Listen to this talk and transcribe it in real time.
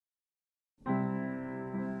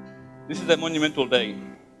This is a monumental day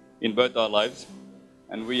in both our lives,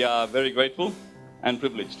 and we are very grateful and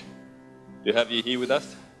privileged to have you here with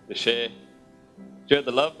us to share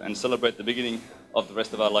the love and celebrate the beginning of the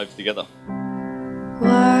rest of our lives together.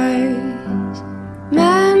 Wise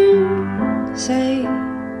men say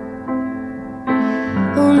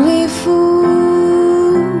only fools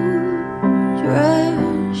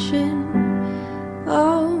rush in,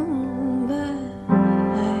 but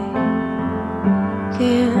I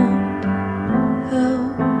can't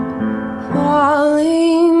help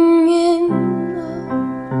falling in love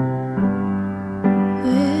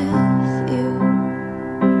with you.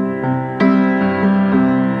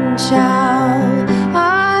 Shall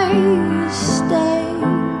I stay?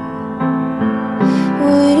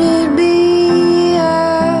 Would it be a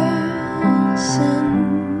sin?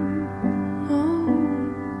 Oh,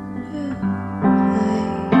 if I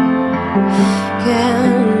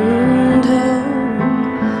can't help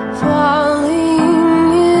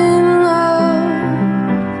falling in love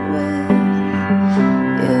with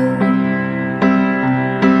you.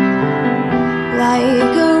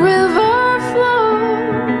 Like a river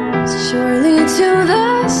flows surely to the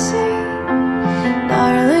sea,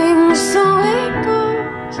 darling, so it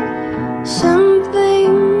goes. Some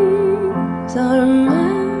things are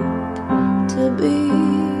meant to be.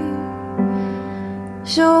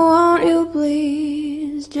 So won't you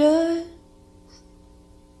please just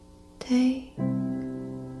take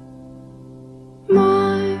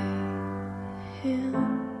my hand?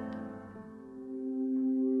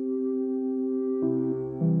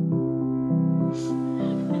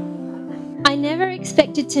 I never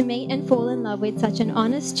expected to meet and fall in love with such an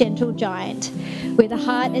honest, gentle giant with a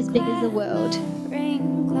heart as big as the world.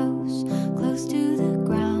 Ring close, close to the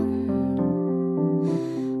ground.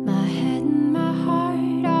 My head and my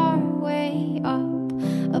heart are way up,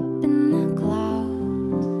 up in the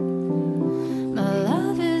clouds. My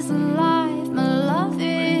love is alive, my love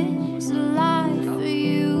is alive for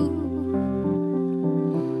you.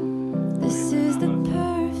 This is the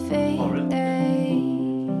perfect day.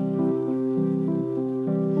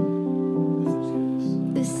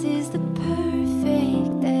 This is the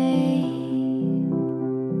perfect day.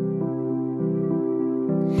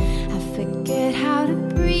 I forget how to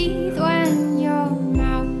breathe when your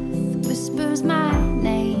mouth whispers my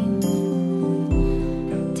name.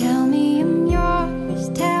 Tell me I'm yours,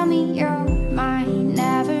 tell me you're mine,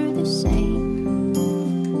 never the same.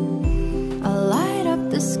 I'll light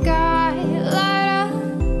up the sky, light up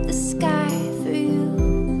the sky for you.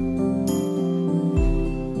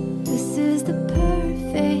 This is the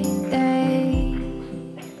perfect day.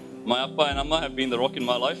 My Appa and Amma have been the rock in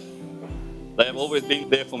my life. They have always been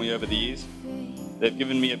there for me over the years. They've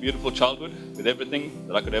given me a beautiful childhood with everything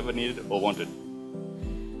that I could ever need or wanted.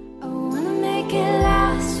 I wanna make it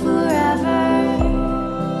last forever.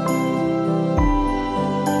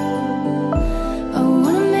 I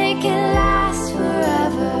wanna make it last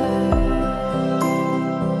forever.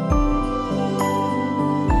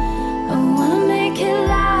 I wanna make it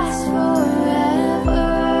last forever.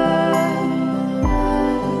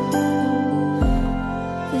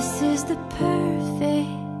 This is the perfect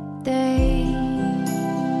day.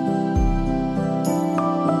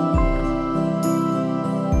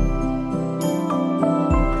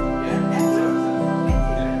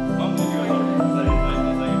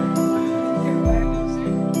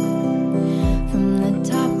 From the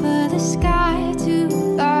top of the sky to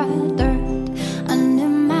the dirt under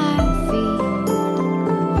my feet.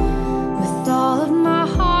 With all of my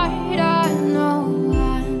heart, I know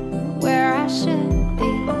I'm where I should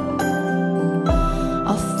be.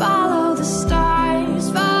 I'll follow the stars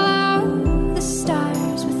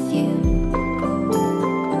with you.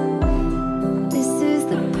 This is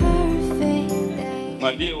the perfect day.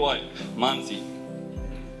 My dear wife, Manasi,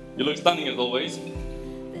 you look stunning as always.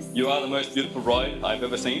 You are the most beautiful bride I've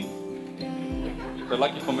ever seen. So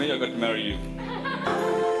lucky for me, I got to marry you.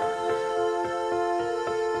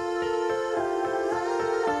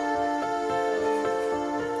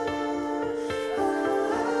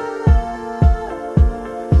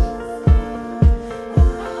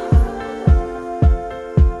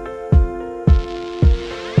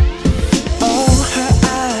 Oh,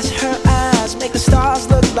 her eyes make the stars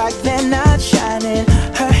look like they're not shining.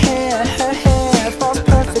 Her hair falls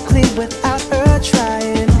perfectly without her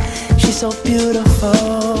trying. She's so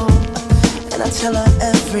beautiful, and I tell her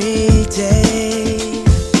every day.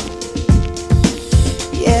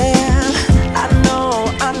 Yeah, I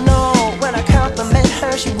know, when I compliment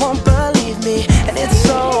her, she won't believe me. And it's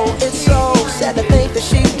so sad to think that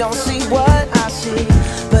she don't see what I see.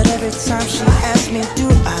 But every time she asks me, do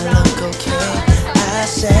I look okay, I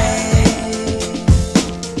say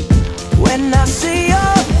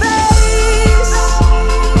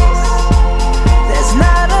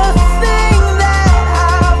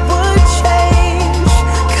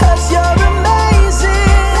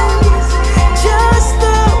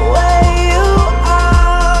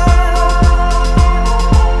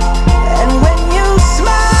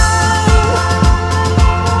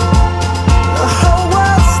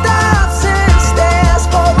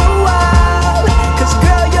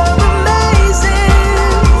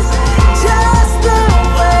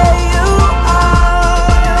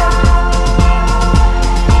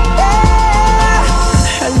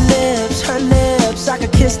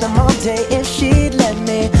wish she'd let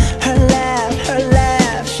me. Her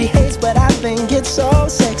laugh, she hates but I think it's so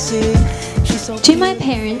sexy. She's so To my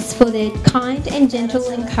parents for their kind and gentle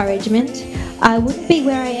encouragement, I wouldn't be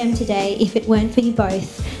where I am today if it weren't for you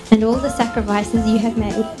both and all the sacrifices you have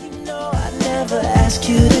made. I'd never ask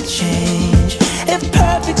you to change. If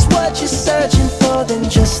perfect's what you're searching for, then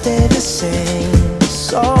just stay the same.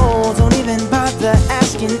 So don't even bother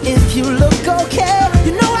asking if you look okay.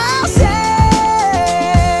 You know I'll say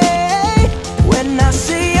when I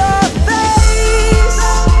see your face,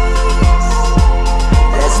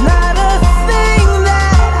 there's not a thing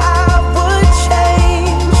that I would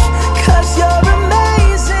change, 'cause you're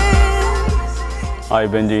amazing. I,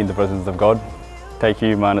 Benji, in the presence of God, take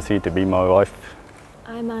you, Manasi, to be my wife.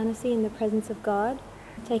 I, Manasi, in the presence of God,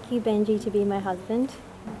 take you, Benji, to be my husband.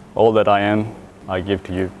 All that I am, I give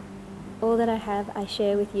to you. All that I have, I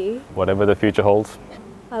share with you. Whatever the future holds,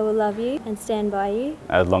 I will love you and stand by you.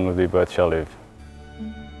 as long as we both shall live.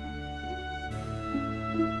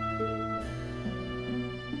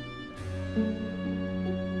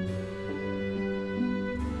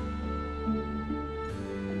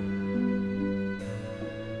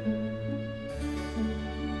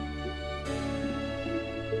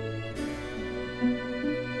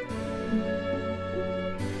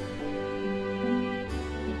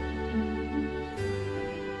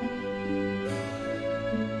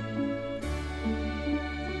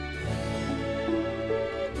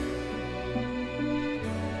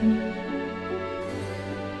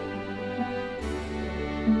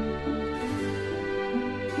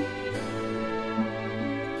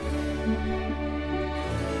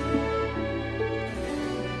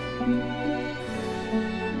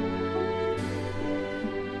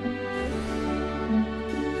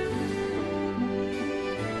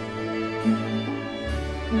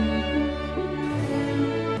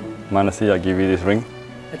 Manasi, I give you this ring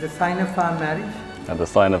As a sign of our marriage as a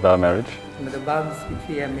sign of our marriage and the vows which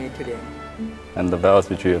we have made today. and the vows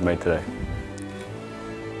which we have made today.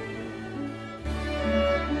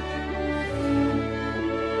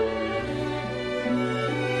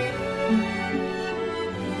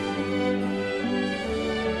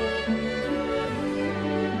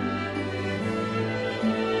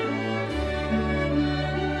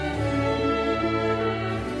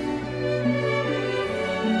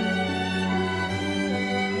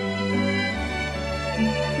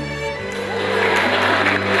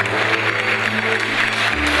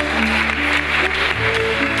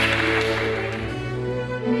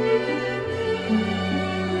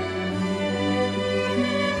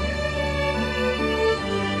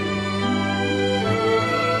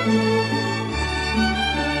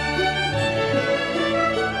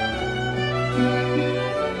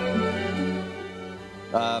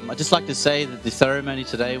 I'd just like to say that the ceremony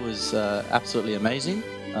today was absolutely amazing.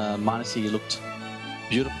 Manasi, you looked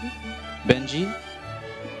beautiful. Benji,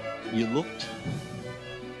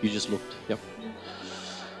 you just looked, yep.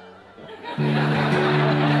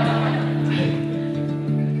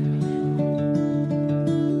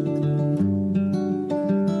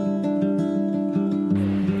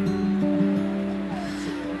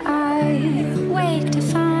 I wake to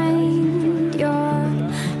find your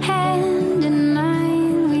hand in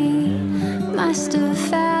mine. We must have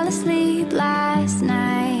fell asleep last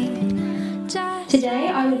night. Today,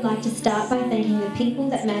 I would like to start by thanking the people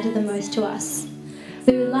that matter the most to us.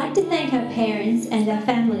 We would like to thank our parents and our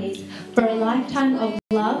families for a lifetime of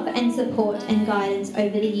love and support and guidance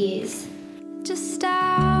over the years. Just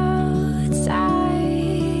outside.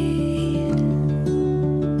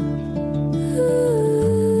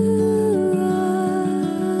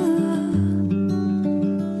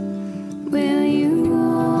 Will you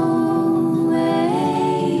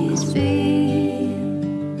always be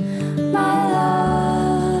my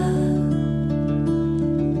love?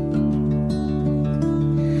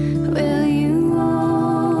 Will you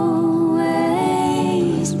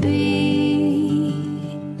always be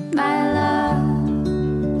my love?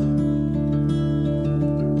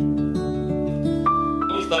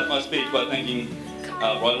 I'll start my speech by thanking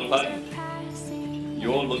our royal party.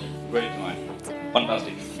 You all look great tonight.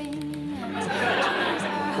 Fantastic.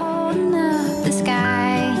 Holding up the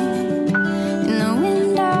sky in the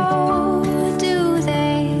window. Do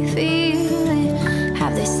they feel it?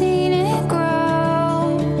 Have they seen it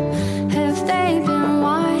grow? Have they been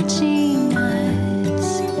watching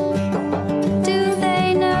us? Do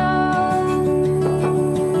they know?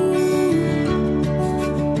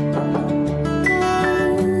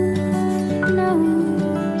 No.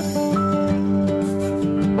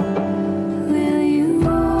 Will you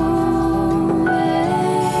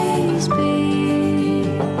always be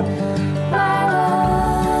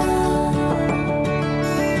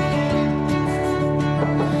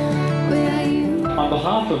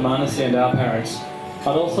behalf of Manasi and our parents, I'd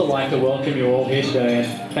also like to welcome you all here today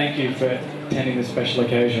and thank you for attending this special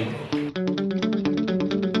occasion.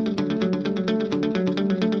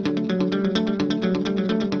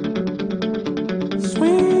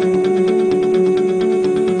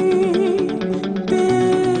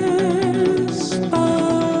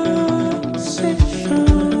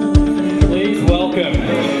 Please welcome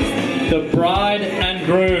the bride and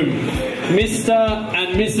groom, Mr.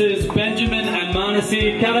 and Mrs. Benjamin and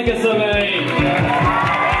Manasi Kanakasame.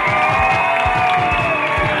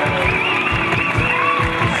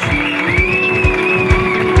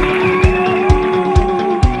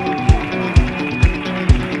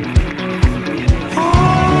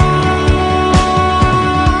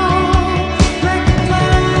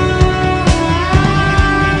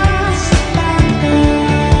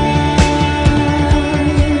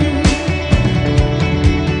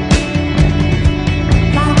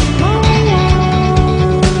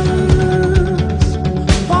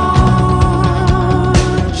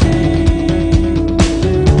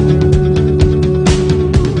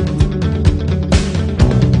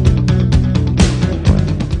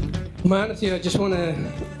 Manasi, I just want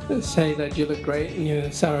to say that you look great in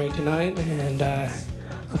your sari tonight, and I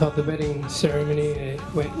thought the wedding ceremony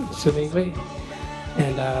went smoothly,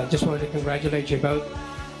 and just wanted to congratulate you both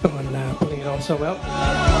on pulling it off so well.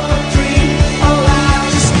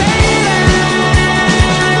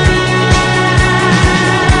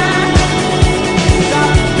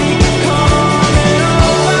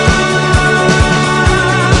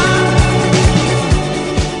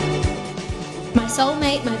 My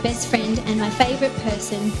soulmate, my best friend, and my favourite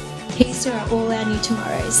person. Here's to all our new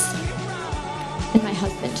tomorrows. And my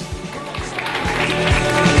husband.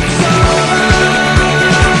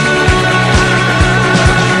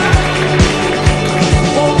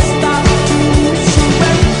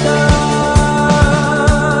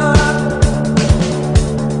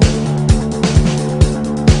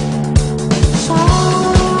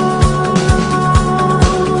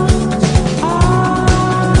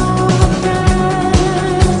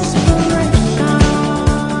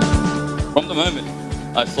 From the moment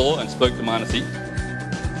I saw and spoke to Manasi,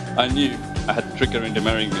 I knew I had to trick her into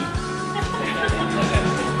marrying me.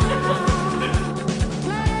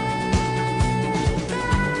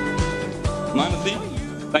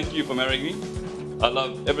 Manasi, thank you for marrying me. I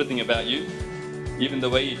love everything about you, even the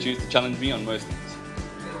way you choose to challenge me on most things.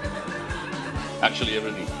 Actually,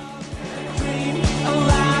 everything.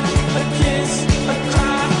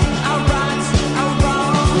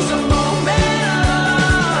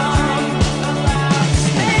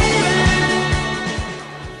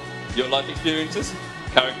 Your life experiences,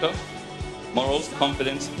 character, morals,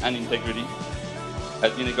 confidence and integrity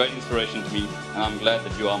has been a great inspiration to me, and I'm glad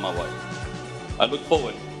that you are my wife. I look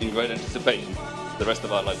forward in great anticipation to the rest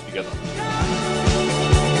of our lives together.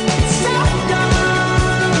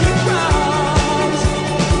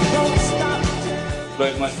 To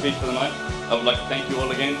close my speech for the night, I would like to thank you all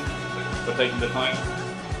again for taking the time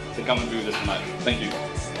to come and be with us tonight. Thank you.